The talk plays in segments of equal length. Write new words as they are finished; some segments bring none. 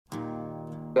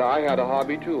I had a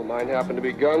hobby too. Mine happened to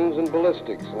be guns and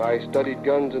ballistics, and I studied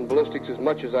guns and ballistics as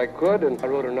much as I could, and I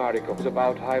wrote an article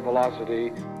about high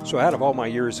velocity. So out of all my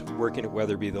years working at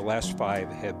Weatherby, the last 5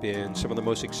 have been some of the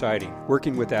most exciting.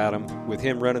 Working with Adam, with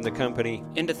him running the company.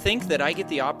 And to think that I get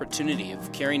the opportunity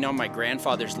of carrying on my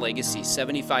grandfather's legacy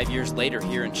 75 years later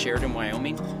here in Sheridan,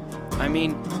 Wyoming, I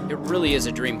mean, it really is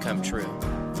a dream come true.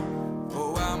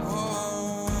 Oh, I'm home.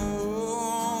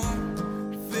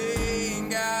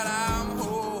 Thank God I'm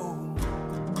home.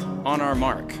 On Our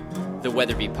Mark, the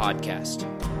Weatherby Podcast.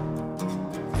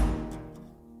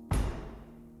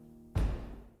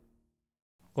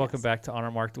 Welcome back to On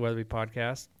Our Mark, the Weatherby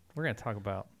Podcast. We're going to talk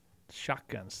about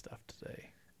shotgun stuff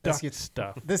today. This Duck gets-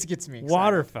 stuff. This gets me excited.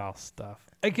 Waterfowl stuff.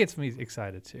 It gets me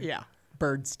excited too. Yeah,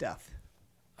 bird stuff.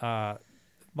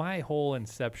 My whole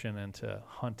inception into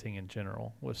hunting in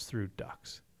general was through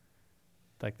ducks.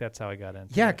 Like that's how I got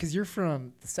into Yeah, it. because you're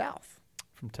from the South.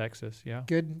 From Texas, yeah.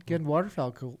 Good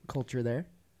waterfowl culture there.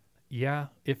 Yeah,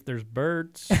 if there's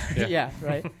birds, Yeah,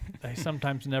 right. they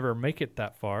sometimes never make it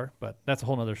that far, but that's a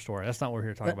whole other story. That's not what we're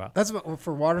here to talk about. That's what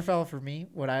for waterfowl for me.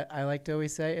 What I like to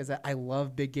always say is that I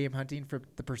love big game hunting for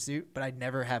the pursuit, but I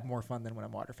never have more fun than when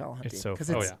I'm waterfowl hunting. It's so because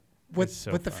fun. Oh, yeah. with It's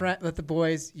so with the fun. with the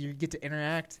boys, you get to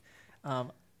interact.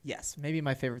 Yes, maybe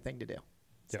my favorite thing to do.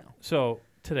 Yeah. So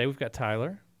today we've got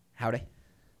Tyler. Howdy.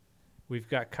 We've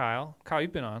got Kyle. Kyle,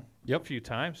 you've been on a few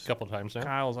times. A couple times now.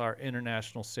 Kyle's our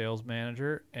international sales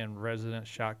manager and resident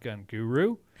shotgun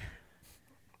guru.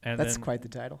 And That's then quite the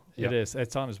title. it is.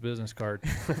 It's on his business card.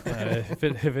 If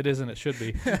it isn't, it should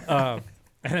be. And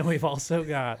then we've also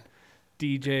got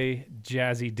DJ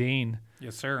Jazzy Dean.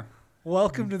 Yes, sir.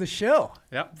 Welcome to the show.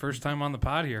 Yep, first time on the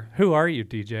pod here. Who are you,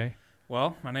 DJ?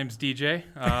 Well, my name's DJ.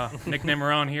 Nickname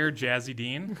around here, Jazzy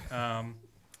Dean. I'm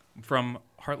from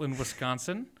Heartland,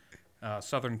 Wisconsin,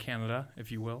 southern Canada, if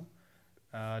you will.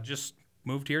 Just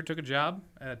moved here, took a job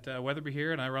at Weatherby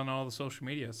here, and I run all the social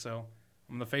media. So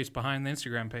I'm the face behind the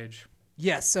Instagram page.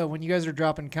 Yes, so when you guys are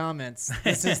dropping comments,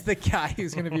 this is the guy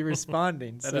who's going to be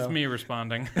responding. That is me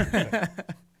responding.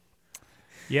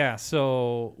 Yeah,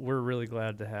 so we're really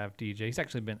glad to have DJ. He's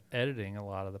actually been editing a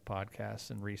lot of the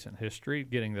podcasts in recent history,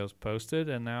 getting those posted,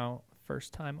 and now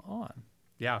first time on.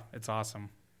 Yeah, it's awesome.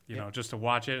 You know, just to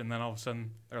watch it, and then all of a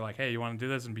sudden they're like, hey, you want to do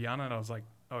this and be on it? I was like,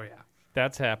 oh, yeah.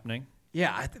 That's happening.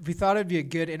 Yeah, we thought it'd be a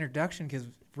good introduction because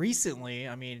recently,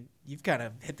 I mean, you've kind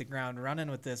of hit the ground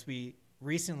running with this. We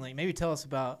recently, maybe tell us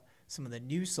about some of the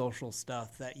new social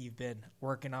stuff that you've been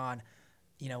working on.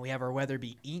 You know, we have our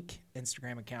Weatherby Inc.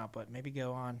 Instagram account, but maybe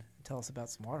go on and tell us about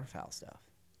some waterfowl stuff.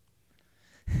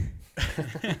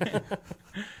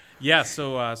 Yeah,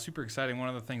 so super exciting. One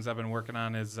of the things I've been working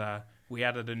on is we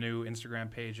added a new Instagram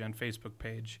page and Facebook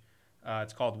page.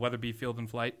 It's called Weatherby Field and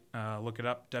Flight. Look it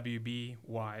up,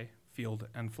 WBY Field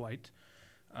and Flight.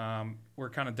 We're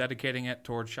kind of dedicating it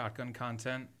towards shotgun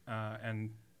content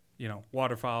and, you know,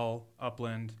 waterfowl,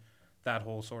 upland, that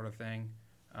whole sort of thing,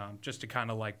 just to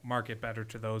kind of like market better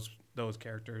to those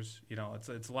characters. You know,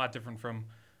 it's a lot different from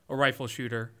a rifle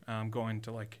shooter going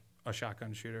to like a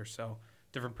shotgun shooter. So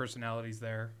different personalities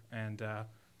there, and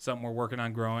something we're working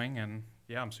on growing, and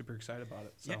yeah, I'm super excited about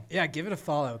it. So Yeah, give it a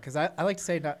follow because I like to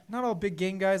say not all big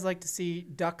game guys like to see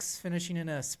ducks finishing in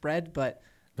a spread, but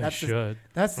that's the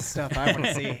stuff I want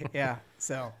to see. Yeah,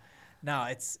 so no,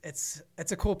 it's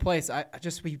a cool place.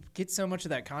 We get so much of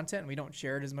that content and we don't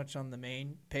share it as much on the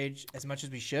main page as much as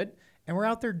we should, and we're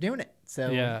out there doing it.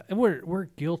 So Yeah, and we're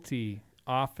guilty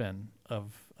often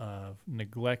of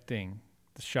neglecting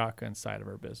the shotgun side of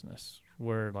our business.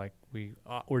 We're like we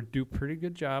do pretty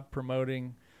good job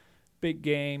promoting big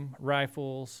game,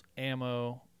 rifles,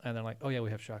 ammo, and they're like, oh yeah,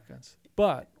 we have shotguns,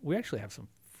 but we actually have some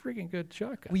freaking good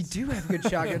shotguns. we do have good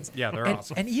shotguns. yeah, they're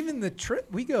awesome. And even the trip,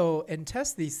 we go and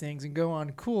test these things and go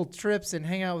on cool trips and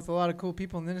hang out with a lot of cool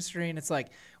people in the industry. And it's like,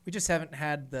 we just haven't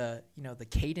had the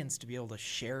cadence to be able to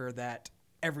share that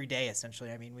every day,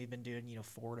 essentially. I mean, we've been doing,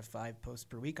 4 to 5 posts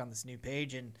per week on this new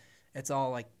page, and it's all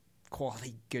like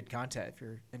quality, good content if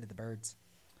you're into the birds.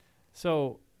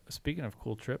 So speaking of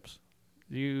cool trips,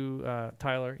 you,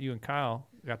 Tyler, you and Kyle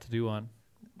got to do one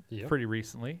pretty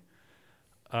recently.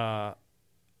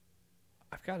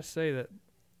 I've got to say that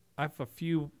I have a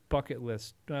few bucket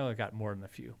lists. Well, I got more than a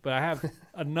few, but I have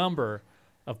a number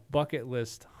of bucket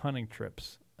list hunting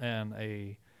trips and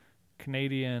a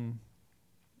Canadian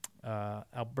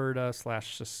Alberta /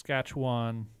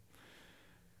 Saskatchewan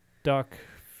duck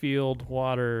field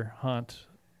water hunt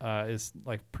is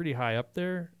like pretty high up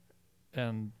there,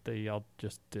 and they all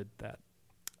just did that.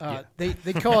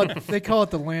 They call it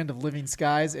the land of living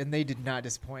skies, and they did not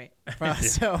disappoint.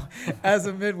 So, as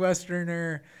a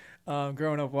Midwesterner,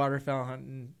 growing up waterfowl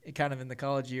hunting, kind of in the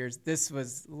college years, this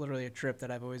was literally a trip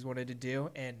that I've always wanted to do.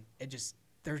 And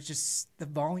there's just the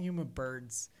volume of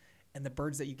birds and the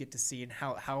birds that you get to see and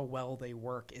how well they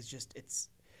work is just, it's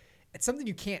something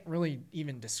you can't really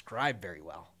even describe very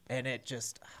well. And it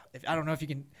just, I don't know if you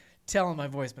can tell in my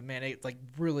voice, but man, it like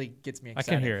really gets me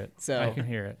excited. I can hear it. So I can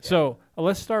hear it. Yeah. So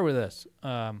let's start with this.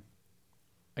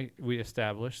 We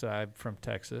established that I'm from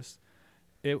Texas.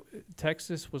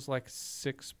 Texas was like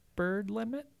 6 bird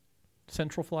limit,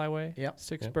 central flyway. Yep.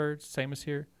 6 birds, same as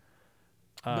here.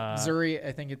 Missouri,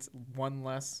 I think it's 1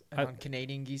 less. And on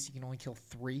Canadian geese, you can only kill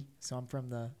 3. So I'm from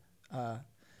the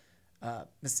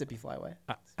Mississippi flyway.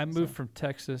 I moved from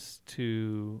Texas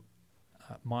to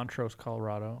Montrose,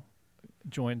 Colorado.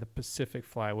 Joined the Pacific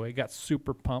Flyway. Got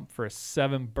super pumped for a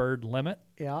 7 bird limit.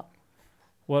 Yeah.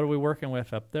 What are we working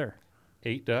with up there?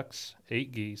 8 ducks,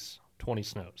 8 geese, 20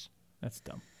 snows. That's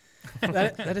dumb.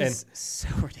 that is so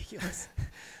ridiculous.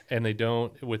 And they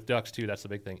don't, with ducks too, that's the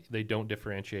big thing. They don't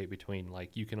differentiate between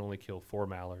like you can only kill 4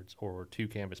 mallards or 2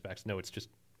 canvasbacks. No, it's just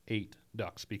 8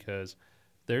 ducks because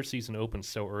their season opens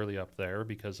so early up there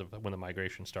because of when the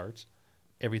migration starts.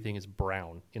 Everything is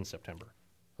brown in September.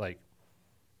 Like,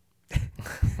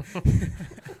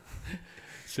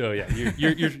 so yeah,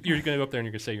 you're going to go up there and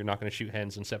you're going to say you're not going to shoot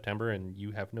hens in September and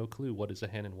you have no clue what is a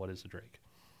hen and what is a drake.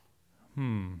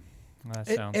 That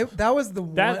sounds. That was the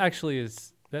one. That actually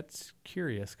is. That's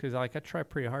curious because like I try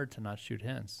pretty hard to not shoot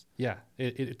hens. Yeah,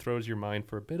 it throws your mind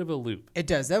for a bit of a loop. It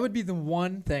does. That would be the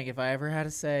one thing if I ever had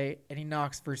to say any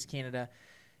Knox versus Canada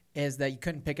is that you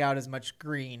couldn't pick out as much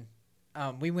green.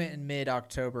 We went in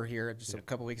mid-October here just a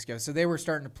couple weeks ago, so they were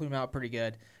starting to plume out pretty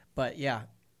good. But yeah,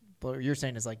 what you're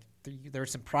saying is like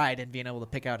there's some pride in being able to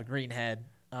pick out a green head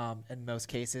in most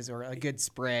cases or a good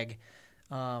sprig.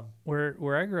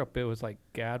 Where I grew up, it was like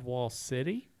Gadwall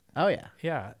City. Oh yeah,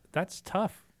 Yeah, that's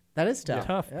tough. that is tough.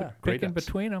 Tough. Yeah. Gray Picking ducks.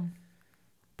 between them.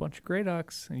 Bunch of gray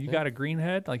ducks, and you got a green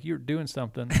head. Like you're doing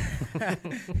something.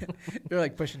 You're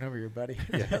like pushing over your buddy.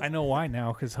 I know why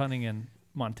now because hunting in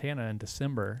Montana in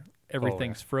December,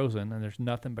 everything's frozen and there's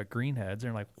nothing but greenheads. And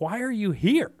they're like, why are you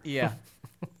here? Yeah,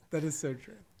 that is so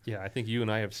true. Yeah, I think you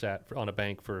and I have sat on a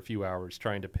bank for a few hours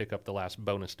trying to pick up the last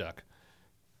bonus duck.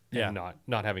 And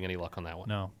not having any luck on that one.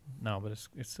 No, but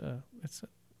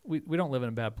we don't live in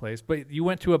a bad place. But you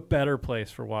went to a better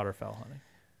place for waterfowl hunting.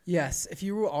 Yes, if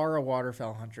you are a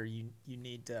waterfowl hunter, you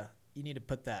need to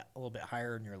put that a little bit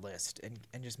higher in your list and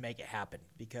just make it happen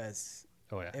because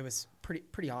it was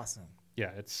pretty awesome.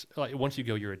 Yeah, it's like once you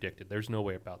go, you're addicted. There's no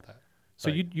way about that.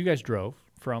 So Like, you guys drove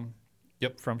from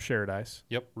Yep. from Paradise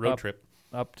road trip.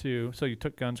 up to, so you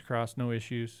took guns across, no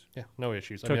issues. Yeah, no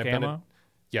issues. Took I've done ammo. it.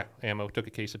 Yeah, ammo. Took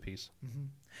a case apiece. Mm-hmm.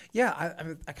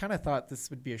 Yeah, I kind of thought this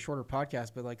would be a shorter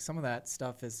podcast, but like some of that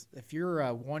stuff is if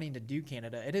you're wanting to do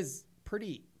Canada, it is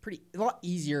pretty a lot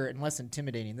easier and less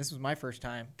intimidating. This was my first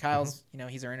time. Kyle's,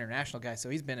 he's our international guy, so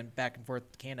he's been back and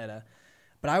forth to Canada.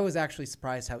 But I was actually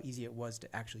surprised how easy it was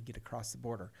to actually get across the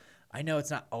border. I know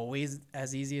it's not always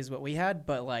as easy as what we had,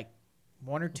 but like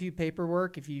 1 or 2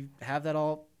 paperwork, if you have that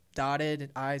all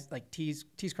dotted, I's like T's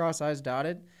crossed, I's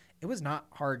dotted, it was not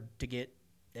hard to get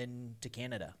into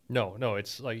Canada. No,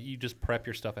 it's like you just prep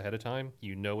your stuff ahead of time.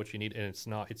 You know what you need, and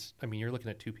you're looking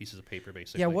at 2 pieces of paper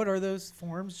basically. Yeah, what are those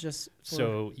forms?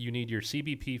 So you need your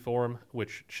CBP form,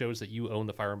 which shows that you own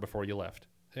the firearm before you left,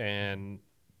 and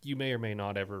you may or may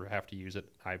not ever have to use it.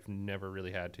 I've never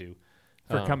really had to.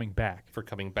 For coming back. For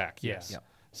coming back, yes. Yeah.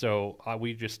 So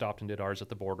we just stopped and did ours at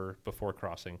the border before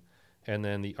crossing, and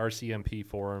then the RCMP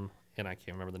form, and I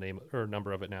can't remember the name or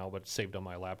number of it now, but it's saved on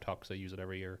my laptop because I use it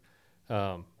every year.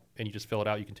 And you just fill it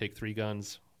out. You can take 3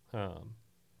 guns.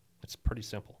 It's pretty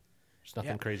simple. There's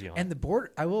nothing crazy on it. And the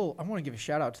border, I want to give a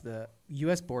shout out to the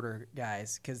U.S. border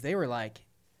guys because they were like,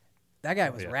 that guy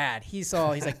was rad. He's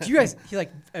like, do you guys? He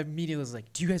like immediately was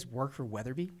like, do you guys work for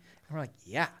Weatherby? And we're like,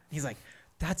 yeah. He's like,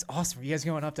 that's awesome. Are you guys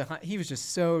going up to hunt? He was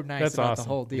just so nice about the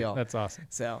whole deal. That's awesome.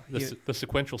 So the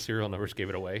sequential serial numbers gave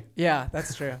it away. Yeah,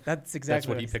 that's true. That's exactly that's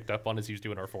what he picked up on as he was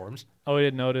doing our forms. Oh, we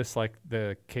didn't notice like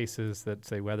the cases that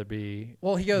say Weatherby.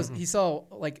 Well, he goes, he saw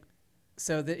like,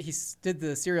 so that he did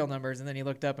the serial numbers and then he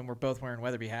looked up and we're both wearing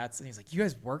Weatherby hats and he's like, you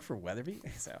guys work for Weatherby?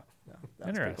 So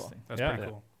that's interesting. pretty cool. That's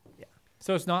pretty cool. Yeah.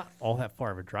 So it's not all that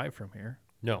far of a drive from here.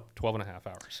 No, 12 and a half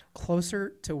hours.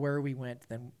 Closer to where we went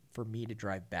than for me to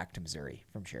drive back to Missouri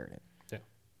from Sheridan.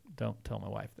 Don't tell my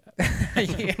wife that.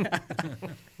 Yeah.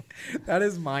 That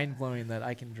is mind-blowing that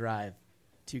I can drive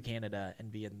to Canada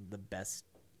and be in the best,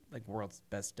 like world's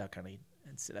best duck hunting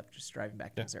instead of just driving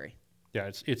back to Missouri. Yeah,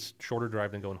 it's shorter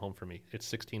drive than going home for me. It's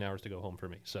 16 hours to go home for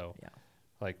me. So,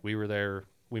 like we were there,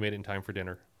 we made it in time for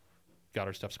dinner, got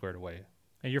our stuff squared away,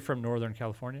 And you're from Northern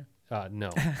California? No,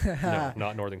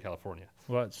 not Northern California.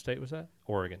 What state was that?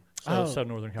 Oregon. So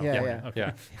Northern California. yeah. Okay.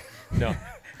 Yeah. No.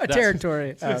 A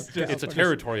territory. It's a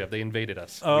territory they invaded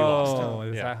us. We Oh, lost.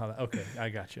 is Yeah. that how that? Okay, I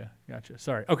gotcha.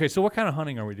 Sorry. Okay, so what kind of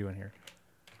hunting are we doing here?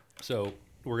 So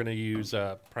we're going to use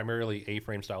primarily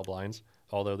A-frame style blinds,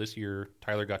 although this year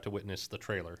Tyler got to witness the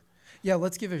trailer. Yeah,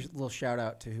 let's give a little shout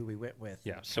out to who we went with.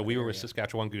 Yeah, so we were with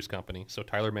Saskatchewan Goose Company, so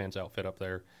Tyler Mann's outfit up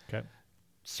there. Okay.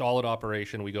 Solid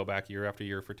operation. We go back year after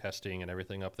year for testing and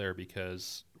everything up there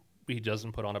because he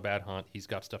doesn't put on a bad hunt. He's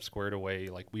got stuff squared away.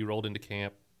 Like, we rolled into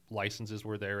camp, licenses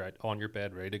were there on your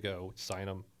bed, ready to go. Sign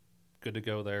them, good to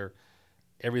go there.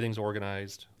 Everything's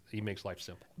organized. He makes life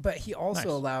simple. But he also Nice.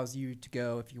 allows you to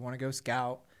go if you want to go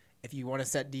scout, if you want to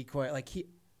set decoy. Like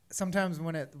sometimes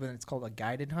when it's called a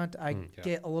guided hunt, I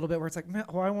get a little bit where it's like, man,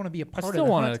 I want to be a I part of still the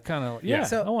want to hunt. kind of,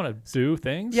 So- I want to do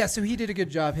things. Yeah, so he did a good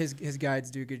job. His guides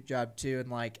do a good job too. And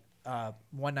like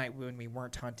one night when we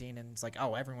weren't hunting, and it's like,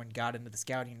 oh, everyone got into the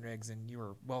scouting rigs, and you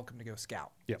were welcome to go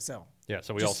scout. Yeah. So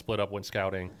So we all split up when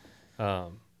scouting.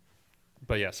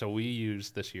 But yeah, so we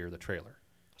use this year the trailer.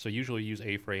 So usually use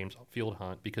A-frames field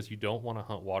hunt because you don't want to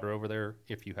hunt water over there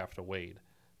if you have to wade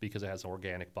because it has an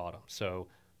organic bottom. So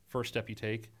first step you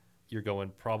take, you're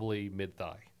going probably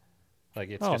mid-thigh. Like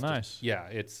it's just nice.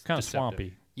 it's Kind of deceptive.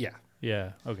 swampy. Yeah.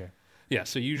 Yeah. Okay. Yeah,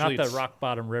 so usually Not the it's, rock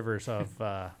bottom rivers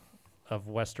of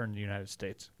western United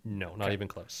States. No, not even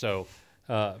close. So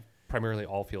primarily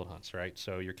all field hunts, right?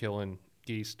 So you're killing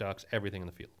geese, ducks, everything in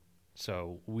the field.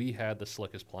 So we had the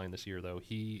slickest blind this year, though.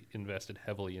 He invested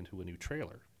heavily into a new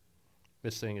trailer.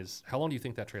 This thing is, how long do you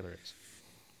think that trailer is?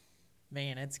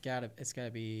 man, it's gotta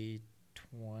be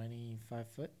 25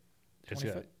 foot. It's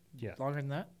 20 foot. Yeah, Longer than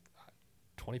that?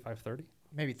 25, 30?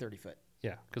 Maybe 30 foot.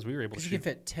 Yeah, because we were able to Because you shoot.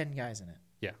 can fit 10 guys in it.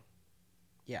 Yeah,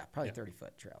 Yeah, probably Yeah. 30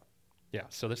 foot trailer. yeah.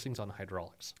 So this thing's on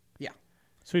hydraulics. Yeah.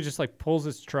 So he just like pulls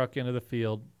his truck into the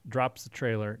field, drops the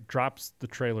trailer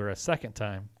a second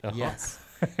time, Yes.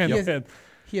 and He then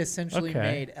He essentially Okay.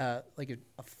 made like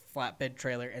a flatbed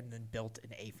trailer and then built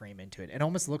an A-frame into it. It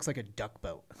almost looks like a duck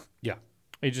boat. Yeah,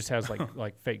 he just has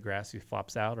like fake grass he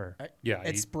flops out, or yeah.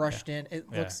 It's brushed in. It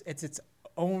Yeah. looks it's its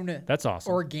own that's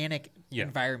awesome. organic Yeah.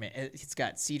 environment. It's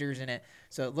got cedars in it,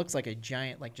 so it looks like a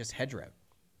giant like just hedgerow.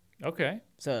 Okay.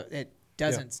 So it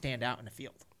doesn't stand out in a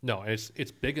field. No, it's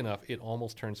big enough. It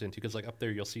almost turns into, because like up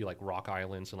there you'll see like rock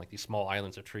islands and like these small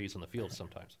islands of trees in the field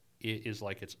sometimes. It is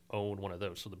like its own one of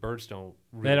those. So the birds don't.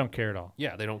 Really, They don't care at all.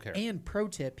 Yeah, they don't care. And pro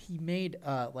tip, he made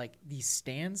like these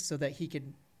stands so that he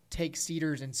could take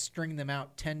cedars and string them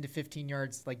out 10 to 15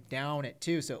 yards like down it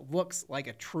too, so it looks like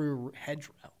a true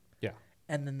hedgerow. Yeah,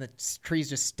 And then the trees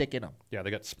just stick in them. yeah.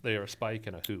 They are a spike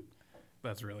and a hoop.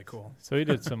 That's really cool. So he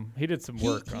did some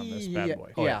work on this bad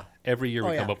boy. Yeah. Every year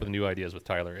we Oh, come yeah. up with new ideas with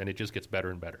Tyler, and it just gets better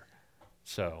and better.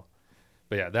 So,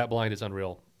 but yeah, that blind is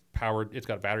unreal. Powered. It's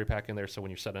got a battery pack in there, so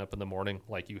when you're setting up in the morning,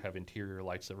 like you have interior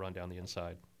lights that run down the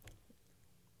inside.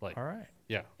 Like, All right.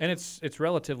 yeah, And it's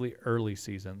relatively early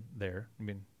season there. I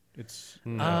mean, it's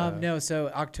No, so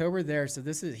October there. So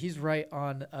he's right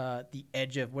on the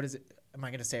edge of, what is it? Am I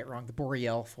going to say it wrong? The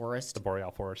Boreal Forest. the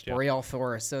Boreal Forest. Yeah, Boreal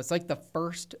Forest. So it's like the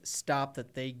first stop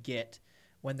that they get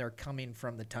when they're coming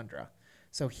from the tundra.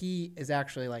 So he is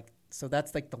actually like, so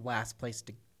that's like the last place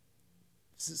to.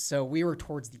 So we were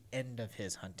towards the end of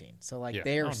his hunting. So like Yeah.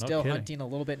 they are Oh, no still kidding. hunting a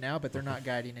little bit now, but they're not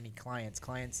guiding any clients.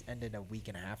 Clients ended a week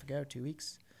and a half ago, 2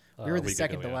 weeks. We a were the week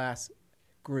second ago, to yeah. last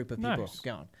group of people Nice.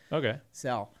 going. okay.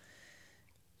 So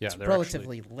yeah. it's they're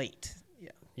relatively late. Yeah.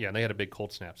 Yeah, and they had a big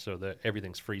cold snap, so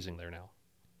everything's freezing there now.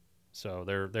 So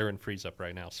they're in freeze up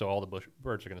right now. So all the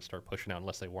birds are going to start pushing out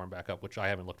unless they warm back up, which I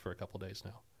haven't looked for a couple days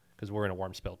now because we're in a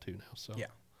warm spell too now. So Yeah.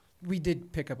 We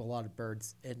did pick up a lot of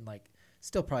birds in like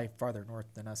still probably farther north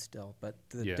than us still, but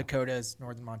the Yeah. Dakotas,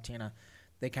 northern Montana,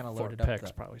 they kind of Fort loaded up.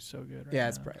 Peck's probably so good. Right Yeah,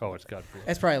 it's now. probably Oh, it's got.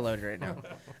 it's probably loaded right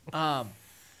now.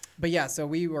 But yeah, so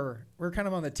we're kind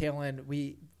of on the tail end.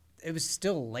 It was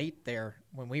still late there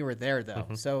when we were there though,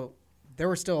 so there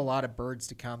were still a lot of birds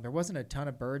to come. There wasn't a ton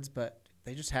of birds, but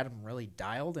they just had them really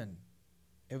dialed, and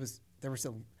there was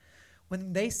a.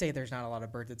 When they say there's not a lot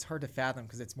of birds, it's hard to fathom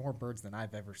because it's more birds than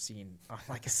I've ever seen on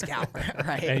like a scout,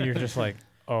 right? And you're just like,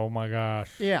 oh my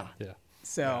gosh. Yeah. Yeah.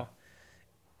 So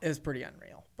it was pretty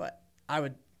unreal. But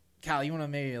Cal, you want to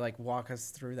maybe like walk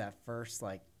us through that first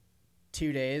like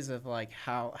 2 days of like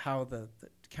how the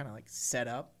kind of like set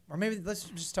up, or maybe let's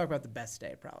just talk about the best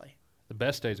day probably. The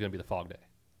best day is going to be the fog day.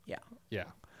 Yeah. Yeah.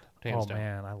 Hands Oh down.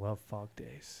 man, I love fog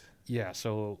days. Yeah.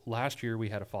 So last year we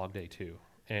had a fog day too,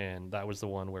 and that was the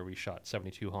one where we shot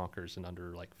 72 honkers in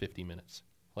under like 50 minutes.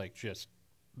 Like just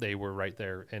they were right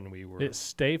there, and we were. Did it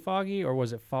stay foggy, or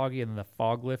was it foggy and then the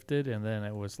fog lifted, and then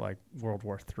it was like World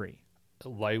War III?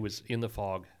 Light was in the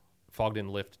fog. Fog didn't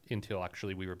lift until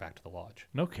actually we were back to the lodge.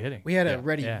 No kidding. We had Yeah.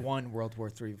 already Yeah. won World War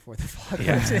III before the fog.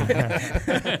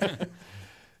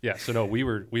 Yeah, so no, we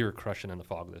were crushing in the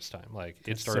fog this time. Like it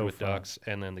That's started so with fun. ducks,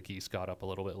 and then the geese got up a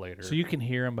little bit later. So you can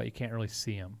hear them, but you can't really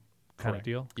see them, kind Correct. of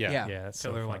deal. Yeah. Yeah. Yeah, that's So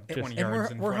so they're fun. like Just- 20 And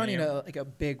yards in we're front of hunting you. a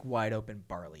big wide open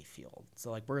barley field.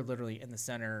 So like we're literally in the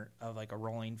center of like a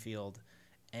rolling field,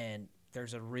 and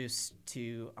there's a roost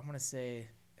to, I'm gonna say,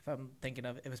 if I'm thinking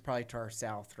of it, was probably to our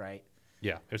south, right?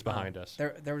 Yeah, it was behind us.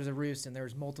 There was a roost, and there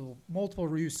was multiple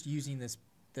roosts using this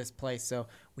place. So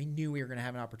we knew we were gonna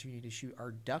have an opportunity to shoot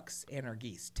our ducks and our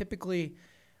geese. Typically,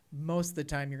 most of the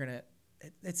time you're gonna.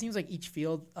 It seems like each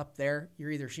field up there,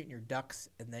 you're either shooting your ducks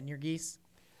and then your geese.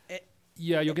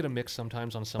 Yeah, you'll get a mix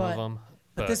sometimes on some of them.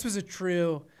 But this was a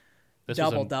true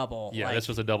double. Yeah, like, this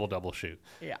was a double shoot.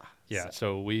 Yeah. Yeah,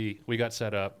 so we got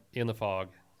set up in the fog.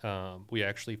 We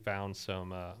actually found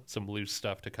some loose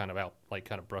stuff to kind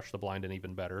of brush the blind in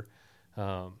even better,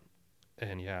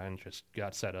 and just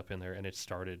got set up in there, and they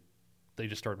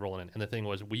just started rolling in. And the thing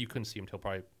was, you couldn't see them till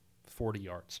probably 40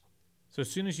 yards So as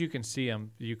soon as you can see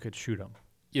them, you could shoot them.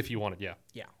 if you wanted. Yeah,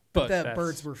 Yeah. But But the that's-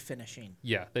 birds were finishing.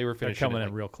 yeah, they were They're finishing. coming it,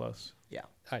 in real close. Yeah.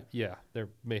 there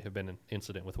may have been an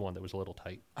incident with one that was a little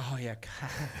tight. Oh yeah.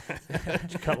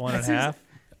 Did you cut one in half?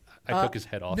 I took his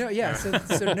head off. No, yeah.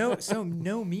 So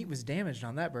no meat was damaged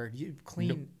on that bird. You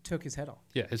took his head off.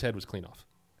 Yeah, his head was clean off.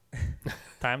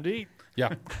 Time to eat.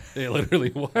 Yeah, it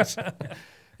literally was.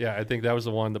 Yeah, I think that was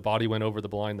the one. The body went over the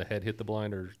blind, the head hit the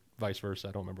blind, or vice versa.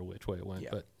 I don't remember which way it went, Yeah.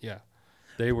 but yeah,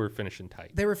 they were finishing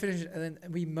tight. They were finishing, and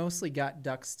then we mostly got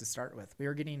ducks to start with. We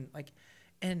were getting like,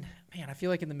 and man, I feel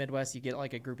like in the Midwest you get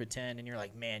like a group of 10, and you're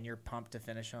like, man, you're pumped to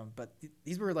finish them. But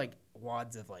these were like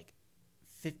wads of like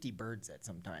 50 birds at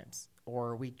sometimes,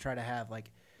 or we try to have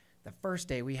like. The first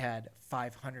day we had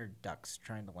 500 ducks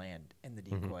trying to land in the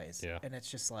decoys, yeah. and it's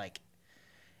just like,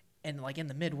 and like in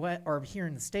the Midwest or here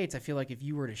in the States, I feel like if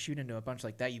you were to shoot into a bunch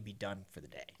like that, you'd be done for the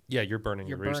day. Yeah, you're burning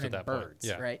You're your roost burning at that birds,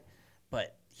 point. Yeah, right?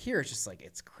 But here it's just like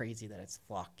it's crazy that it's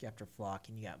flock after flock,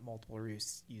 and you got multiple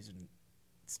roosts using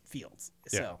fields.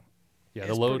 Yeah. So yeah.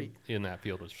 it's The load pretty- in that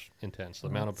field was intense. The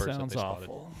amount of birds that Sounds they spotted.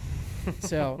 awful.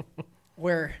 So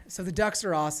so the ducks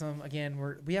are awesome. Again,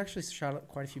 we actually shot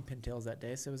quite a few pintails that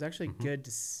day, so it was actually good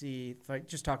to see. Like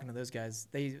just talking to those guys,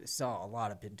 they saw a lot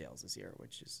of pintails this year,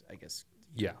 which is I guess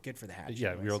Yeah, good for the hatch. Yeah,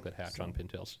 anyways. real good hatch So, on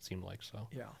pintails. It seemed like so.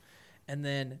 Yeah, and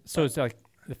then So it's like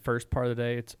the first part of the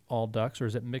day, it's all ducks, or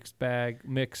is it mixed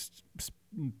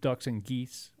ducks and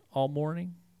geese all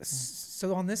morning?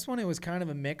 so on this one it was kind of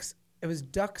a mix. It was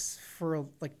ducks for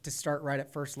like to start right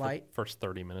at first light. First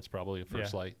 30 minutes probably.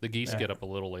 First Yeah. light. The geese Yeah. get up a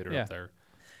little later Yeah. up there.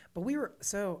 But we were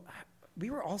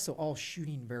also all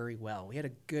shooting very well. We had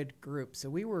a good group. So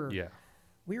we were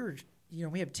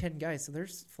we have 10 guys. So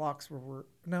there's flocks where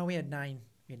we had 9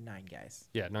 guys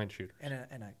Yeah, 9 shooters. and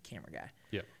a camera guy.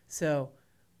 Yep. So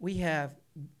we're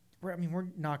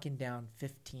knocking down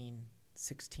 15,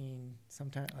 16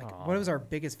 sometimes. Like what was our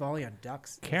biggest volley on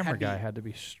ducks? It Camera had to be- guy had to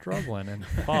be struggling in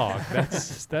fog.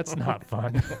 That's not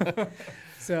fun.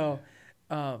 So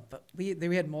but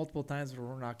we had multiple times where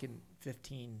we're knocking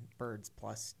 15 birds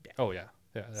plus down. Oh yeah,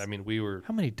 yeah. I mean, we were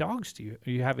How many dogs do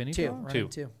you have? Any Two. dogs? Running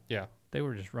two. yeah, They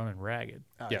were just running ragged.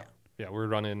 Oh, yeah. We're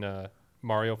running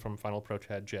Mario from Final Approach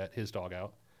had Jet, his dog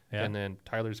out, Yeah. and then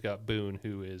Tyler's got Boone,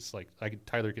 who is like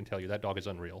Tyler can tell you that dog is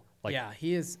unreal. Like Yeah,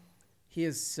 he is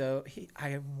so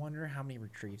I wonder how many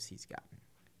retrieves he's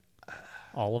gotten.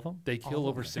 All of them? they kill all of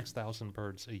over them. 6,000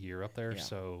 birds a year up there, Yeah.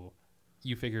 so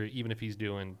you figure even if he's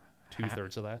doing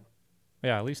 2/3 of that,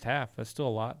 Yeah, at least half. That's still a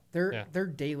lot. Their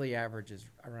daily average is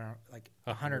around like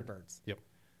 100 birds. Yep.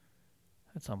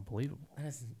 That's unbelievable. That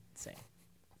is insane.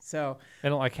 So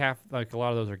And like a lot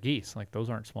of those are geese. Like those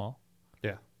aren't small.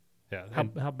 Yeah, yeah.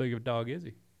 How big of a dog is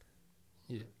he?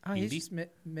 yeah, he's 80? just mid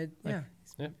yeah,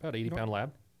 he's Yeah, about 80-pound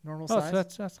lab. normal Oh,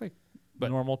 size. so that's like But-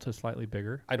 normal to slightly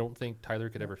bigger. I don't think Tyler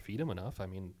could ever feed him enough. I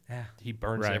mean, Yeah. he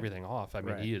burns Right. everything off. I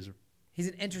mean, Right. he is. He's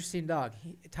an interesting dog.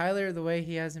 Tyler, the way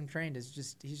he has him trained is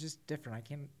he's just different. I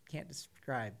can't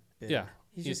describe it. Yeah.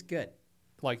 He's He- just good.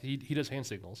 Like he does hand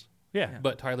signals, Yeah.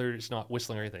 but Tyler is not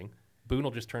whistling or anything. Boone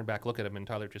will just turn back, look at him, and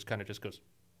Tyler just kind of just goes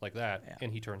like that, Yeah.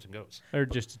 and he turns and goes. They're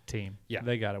just a team. Yeah.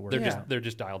 They got it worked They're Yeah. out. they're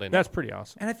just dialed in. That's pretty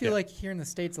awesome. And I feel Yeah. like here in the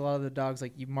States, a lot of the dogs,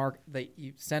 like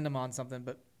you send them on something,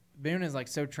 but Boone is like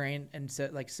so trained and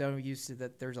so used to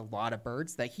that there's a lot of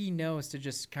birds that he knows to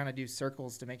just kind of do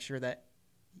circles to make sure that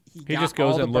He got just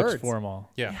goes all the and looks birds. for them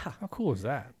all. Yeah. How cool is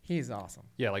that? He's awesome.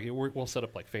 Yeah, like we'll set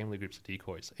up like family groups of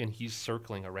decoys, and he's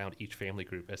circling around each family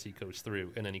group as he goes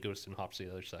through, and then he goes and hops to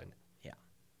the other side. Yeah,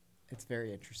 it's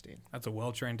very interesting. That's a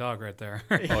well-trained dog right there.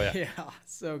 Oh yeah. Yeah,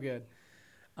 so good.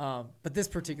 But this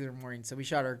particular morning, so we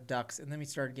shot our ducks, and then we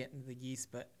started getting to the geese,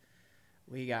 but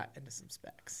we got into some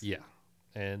specks. Yeah,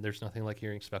 and there's nothing like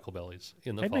hearing speckle bellies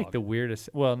in the They fog. make the weirdest.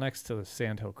 Well, next to the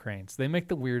sandhill cranes, they make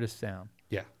the weirdest sound.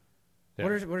 Yeah. Yeah.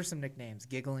 What are some nicknames?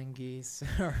 Giggling geese?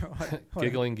 Or what?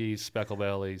 Giggling geese, speckle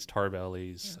bellies, tar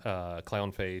bellies,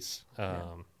 clown face.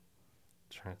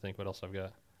 Trying to think what else I've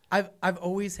got. I've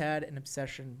always had an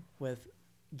obsession with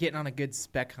getting on a good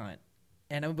speck hunt,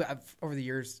 and I've over the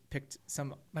years picked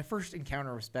some. My first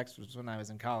encounter with specks was when I was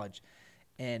in college,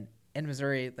 and in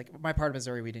Missouri, like my part of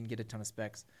Missouri, we didn't get a ton of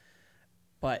specks,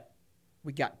 but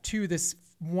we got two this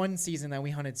one season that we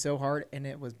hunted so hard, and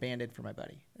it was banded for my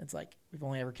buddy. It's like we've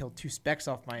only ever killed 2 specks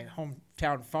off my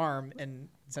hometown farm in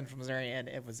central Missouri, and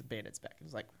it was a banded speck. It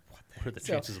was like, what the What are heck? the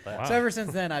chances of that? Wow. So ever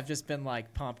since then, I've just been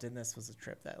like pumped, and this was a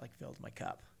trip that like filled my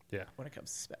cup. Yeah. When it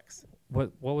comes to specs,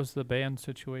 What was the band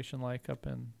situation like up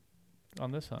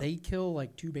on this hunt? they kill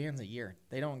like 2 bands a year.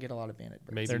 They don't get a lot of banded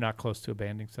birds. Maybe. They're not close to a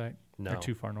banding site. No. They're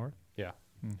too far north. Yeah.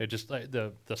 It just like,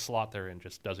 the slot they're in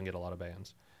just doesn't get a lot of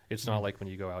bands. It's not like when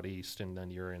you go out east and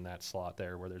then you're in that slot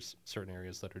there where there's certain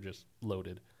areas that are just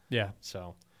loaded. Yeah.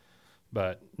 So,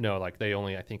 but no, like they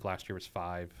only, I think last year was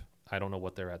 5. I don't know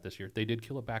what they're at this year. They did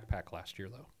kill a backpack last year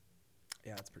though.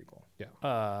 Yeah, that's pretty cool.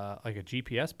 Like a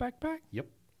GPS backpack? Yep.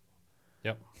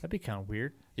 That'd be kind of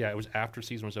weird. Yeah, it was after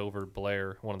season was over.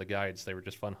 Blair, one of the guides, they were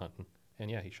just fun hunting.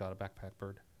 And yeah, he shot a backpack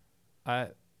bird.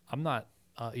 I'm not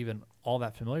even all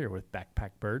that familiar with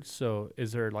backpack birds. So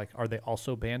is there like, are they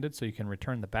also banded so you can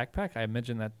return the backpack? I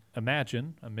imagine that's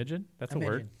a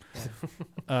word.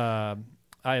 Yeah.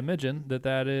 I imagine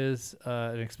that is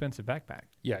an expensive backpack.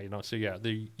 Yeah, so yeah,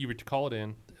 you would call it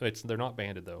in. They're not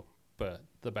banded though, but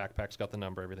the backpack's got the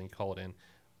number, everything. You call it in.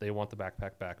 They want the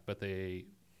backpack back, but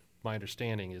my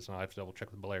understanding is, and I have to double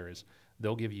check with Blair, is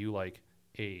they'll give you like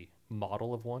a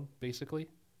model of one basically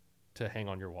to hang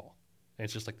on your wall. And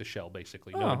it's just like the shell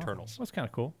basically, no internals. That's kind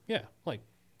of cool. Yeah, like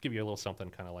give you a little something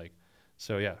kind of like.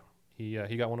 So yeah, he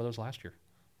got one of those last year,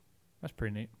 That's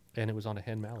pretty neat. and it was on a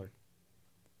hen mallard.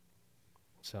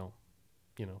 So,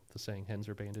 the saying hens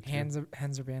are banded. too.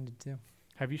 Hens are banded too.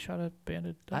 Have you shot a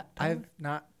banded duck? I've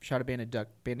not shot a banded duck.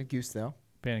 Banded goose though.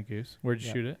 banded goose. Where'd you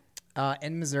Yeah. shoot it?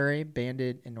 In Missouri,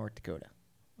 banded in North Dakota.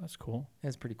 That's cool.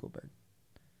 It's a pretty cool bird.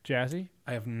 Jazzy?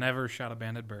 I have never shot a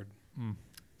banded bird.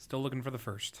 Still looking for the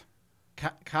first.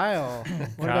 Kyle,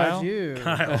 what Kyle? about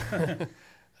you?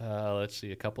 Let's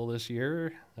see, a couple this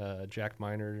year, Jack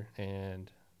Miner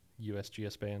and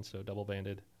USGS band, so double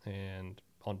banded, and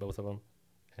on both of them.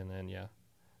 And then, yeah,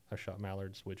 I shot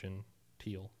mallards, widgeon,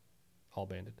 teal, all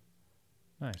banded.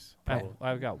 Nice. Couple-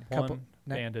 I've got couple- one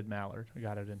ne- banded mallard. I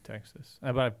got it in Texas.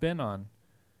 But I've been on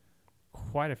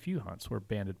quite a few hunts where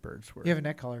banded birds were. You have a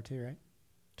neck collar too, right?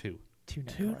 2. Two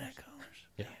neck two collars. neck collars.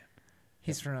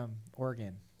 He's from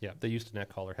Oregon. Yeah, they used to neck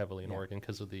collar heavily in Yeah. Oregon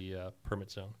because of the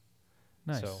permit zone.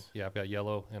 Nice. So, yeah, I've got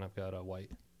yellow and I've got a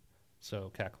white.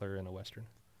 So, cackler and a western.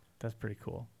 That's pretty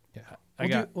cool.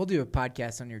 Yeah. We'll do a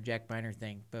podcast on your Jack Miner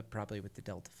thing, but probably with the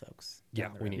Delta folks. Yeah,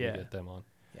 down the we road. need Yeah. to get them on.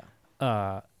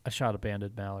 I shot a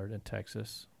banded mallard in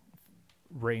Texas.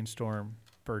 Rainstorm,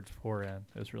 birds pour in.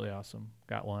 It was really awesome.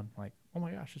 Got one. Like, oh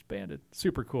my gosh, it's banded.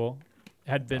 Super cool.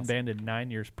 Had been awesome. banded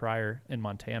 9 years prior in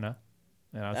Montana.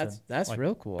 And I was That's like,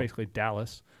 real cool. basically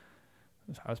Dallas.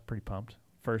 I was pretty pumped.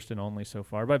 First and only so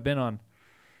far. But I've been on,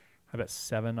 I bet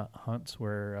 7 hunts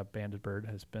where a banded bird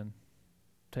has been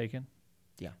taken.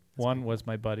 Yeah. One was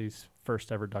my buddy's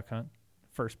first ever duck hunt.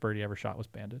 First bird he ever shot was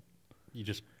banded. You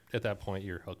just, at that point,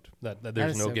 you're hooked. That is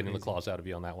there's no so getting the crazy. claws out of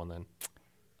you on that one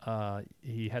then.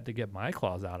 He had to get my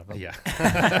claws out of him. Yeah.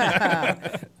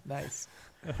 Nice.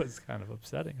 That was kind of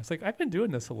upsetting. I was like, I've been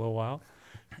doing this a little while.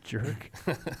 Jerk.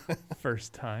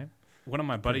 First time. One of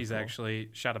my buddies cool. actually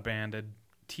shot a banded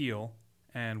teal,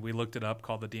 and we looked it up,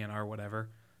 called the DNR, whatever,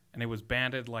 and it was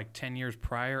banded like 10 years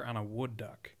prior on a wood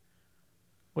duck.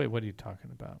 Wait, what are you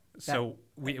talking about? So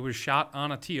it was shot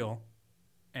on a teal,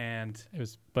 and It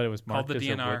was Called marked the as a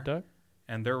DNR. wood duck.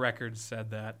 their records said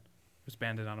that it was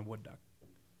banded on a wood duck.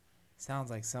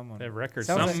 Sounds like someone. That record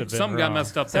Sounds must like- have been Some got wrong.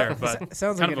 messed up there, but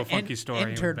sounds kind like of a an funky story with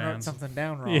intern wrote bands. something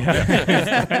down wrong.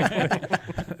 Yeah.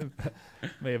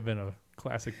 May have been a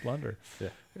classic blunder. Yeah.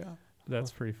 That's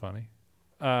pretty funny.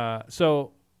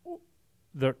 So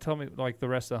tell me like the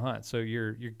rest of the hunt. So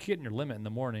you're getting your limit in the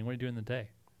morning. What are you doing in the day?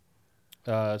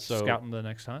 So Scouting the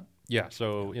next hunt? Yeah,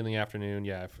 so in the afternoon,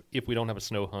 if we don't have a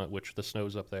snow hunt, which the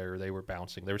snow's up there, they were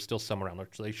bouncing. There was still some around,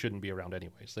 which they shouldn't be around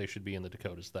anyways. They should be in the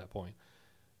Dakotas at that point.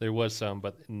 There was some,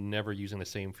 but never using the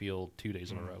same field 2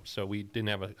 days in a row. So we didn't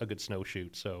have a good snow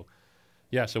shoot. So,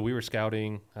 so we were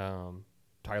scouting.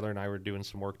 Tyler and I were doing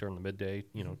some work during the midday,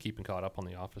 keeping caught up on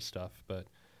the office stuff. But,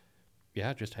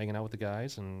 just hanging out with the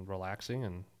guys and relaxing.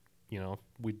 And,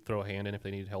 we'd throw a hand in if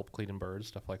they needed help cleaning birds,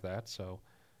 stuff like that. So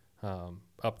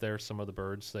up there, some of the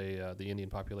birds, the Indian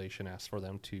population asked for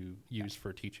them to use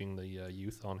for teaching the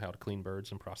youth on how to clean birds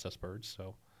and process birds.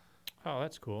 So, oh,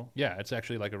 that's cool. yeah, it's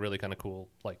actually like a really kind of cool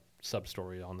like sub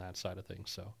story on that side of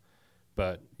things. So,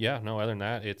 but other than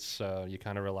that, it's you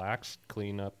kind of relax,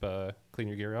 clean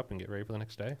your gear up, and get ready for the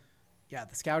next day. Yeah,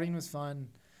 the scouting was fun,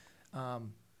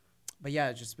 but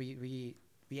just we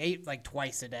ate like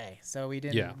twice a day, so we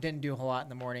didn't do a whole lot in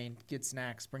the morning. Get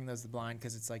snacks, bring those to the blind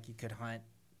because it's like you could hunt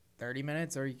 30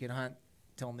 minutes or you could hunt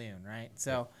till noon, right?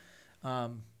 So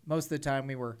most of the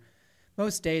time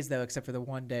most days though, except for the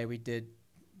one day we did,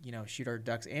 shoot our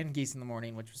ducks and geese in the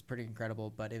morning, which was pretty incredible.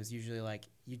 But it was usually like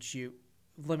you'd shoot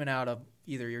limit out of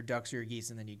either your ducks or your geese,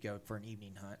 and then you'd go for an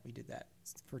evening hunt. We did that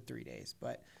for 3 days,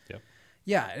 but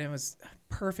and it was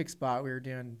a perfect spot. We were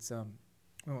doing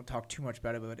we won't talk too much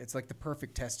about it, but it's like the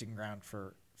perfect testing ground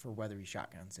for Weatherby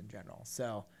shotguns in general.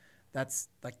 So that's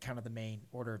like kind of the main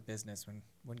order of business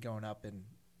when going up and,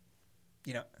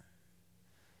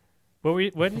 What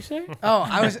did you say? Oh,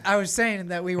 I was saying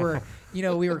that we were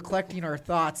collecting our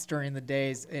thoughts during the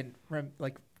days and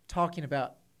talking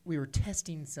about, we were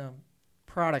testing some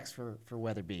products for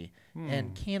Weatherby,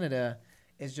 and Canada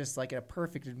is just like a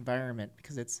perfect environment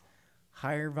because it's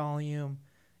higher volume.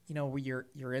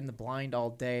 You're in the blind all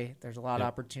day. There's a lot of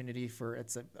opportunity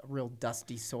it's a real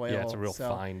dusty soil. Yeah, it's a real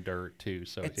fine dirt too,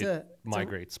 so it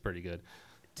migrates pretty good.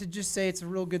 To just say it's a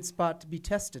real good spot to be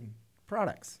testing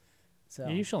products. So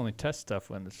You usually only test stuff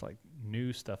when it's like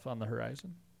new stuff on the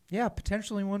horizon. Yeah,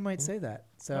 potentially one might say that.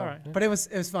 So, all right. But it was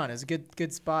fun. It was a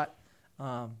good spot,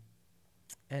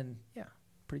 and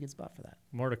pretty good spot for that.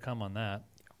 More to come on that.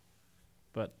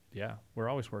 But we're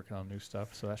always working on new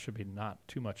stuff, so that should be not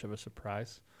too much of a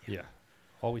surprise. Yeah,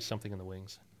 always something in the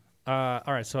wings. All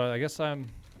right, so I guess I'm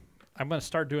going to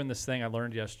start doing this thing I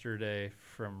learned yesterday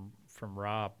from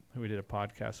Rob, who we did a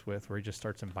podcast with, where he just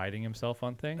starts inviting himself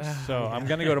on things. I'm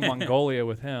going to go to Mongolia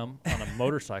with him on a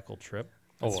motorcycle trip.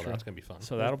 That's going to be fun.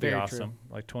 So that'll be awesome,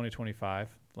 like 2025.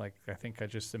 Like, I think I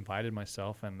just invited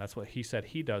myself, and that's what he said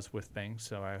he does with things,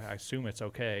 so I assume it's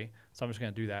okay. So I'm just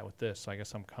going to do that with this. So I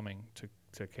guess I'm coming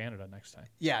to Canada next time.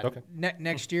 Yeah, okay.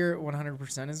 Next year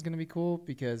 100% is going to be cool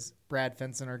because Brad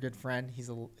Fenson, our good friend, he's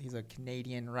a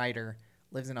Canadian writer,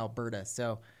 lives in Alberta.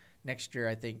 So next year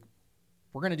I think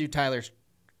we're going to do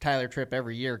Tyler trip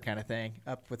every year kind of thing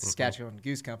up with Saskatchewan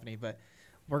Goose Company, but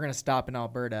we're going to stop in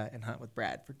Alberta and hunt with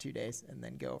Brad for 2 days and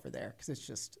then go over there because it's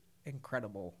just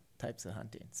incredible types of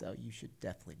hunting. So you should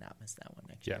definitely not miss that one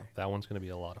next year. Yeah, that one's going to be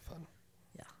a lot of fun.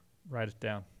 Yeah. Write it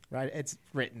down. Right, it's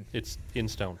written. It's in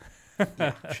stone.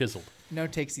 Chiseled. No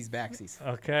takesies backsies.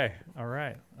 Okay. All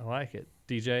right. I like it.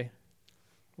 DJ,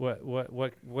 what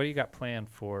do you got planned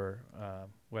for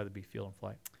Weatherby Field and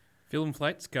Flight? Field and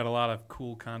Flight's got a lot of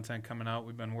cool content coming out.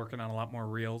 We've been working on a lot more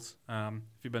reels. If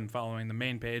you've been following the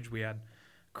main page, we had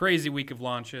crazy week of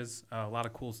launches, a lot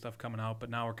of cool stuff coming out, but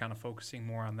now we're kind of focusing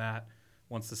more on that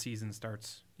once the season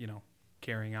starts,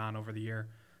 carrying on over the year.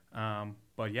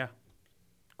 But yeah,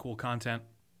 cool content.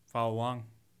 Follow along.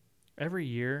 Every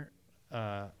year,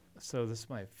 so this is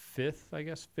my fifth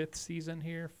season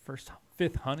here,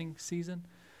 fifth hunting season.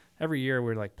 Every year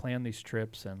we're like plan these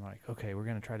trips and like, okay, we're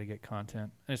going to try to get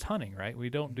content. And it's hunting, right? We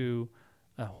don't do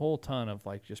a whole ton of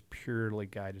like just purely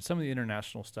guided. Some of the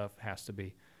international stuff has to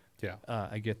be. Yeah.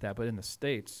 I get that. But in the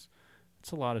States,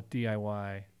 it's a lot of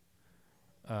DIY,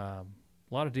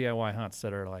 hunts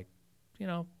that are like,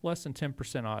 less than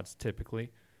 10% odds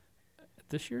typically.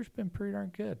 This year's been pretty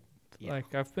darn good. Yeah.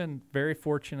 Like I've been very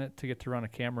fortunate to get to run a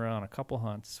camera on a couple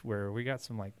hunts where we got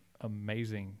some like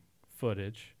amazing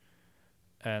footage.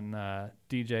 And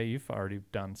DJ, you've already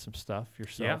done some stuff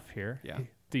yourself here. Yeah.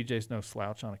 DJ's no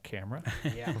slouch on a camera.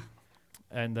 Yeah.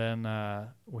 And then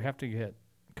we have to get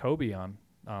Kobe on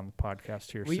the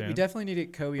podcast here soon. We definitely need to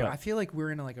get Kobe on. I feel like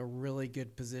we're in like a really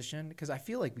good position because I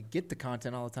feel like we get the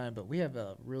content all the time, but we have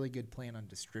a really good plan on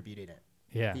distributing it.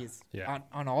 Yeah.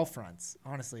 On all fronts,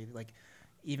 honestly. Like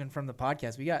even from the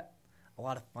podcast, we got a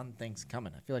lot of fun things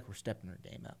coming. I feel like we're stepping our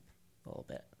game up a little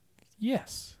bit.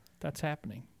 Yes, that's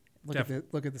happening. Look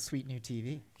at the sweet new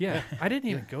TV. Yeah, I didn't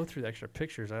even go through the extra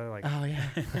pictures. I was like, oh yeah,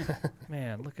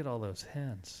 man, look at all those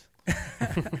hens.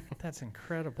 That's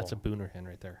incredible. That's a booner hen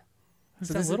right there. Who's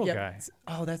So that this is- little yeah, guy?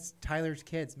 Oh, that's Tyler's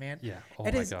kids, man. Yeah. Oh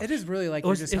It my is. gosh. It is really like Oh,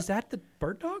 you're is, just is that the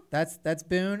bird dog? That's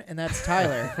Boone and that's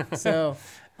Tyler. So,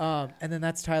 and then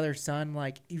that's Tyler's son.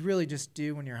 Like you really just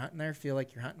do when you're hunting there, feel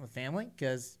like you're hunting with family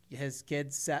because his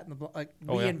kids sat in the like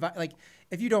Oh, we yeah. invite like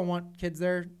if you don't want kids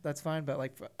there, that's fine. But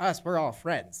like for us, we're all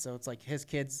friends. So it's like his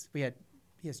kids. He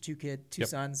has two Yep.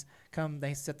 sons. Come,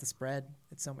 they set the spread.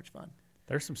 It's so much fun.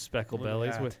 There's some speckle Look at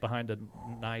bellies that. with behind a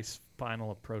nice final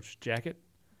approach jacket.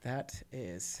 That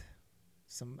is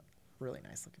some really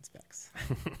nice looking specs.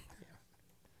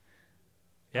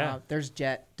 Yeah. There's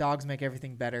Jet. Dogs make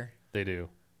everything better. They do.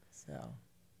 So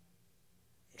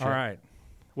All right.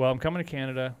 Well, I'm coming to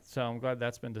Canada, so I'm glad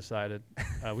that's been decided.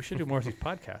 We should do more of these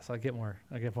podcasts. I get more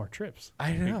trips.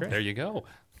 I It'd be know. great. There you go.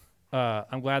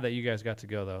 I'm glad that you guys got to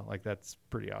go though. Like that's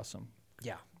pretty awesome.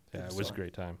 Yeah. Yeah, it was a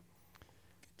great time.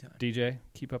 DJ,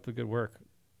 keep up the good work.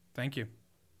 Thank you.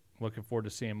 Looking forward to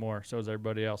seeing more. So is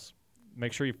everybody else.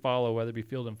 Make sure you follow Weatherby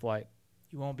Field and Flight.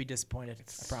 You won't be disappointed.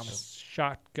 I promise.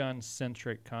 Shotgun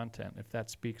centric content. If that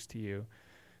speaks to you,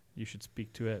 you should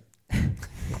speak to it. I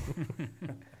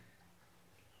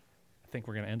think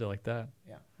we're gonna end it like that.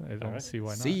 Yeah. I don't All right. see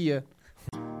why not. See ya.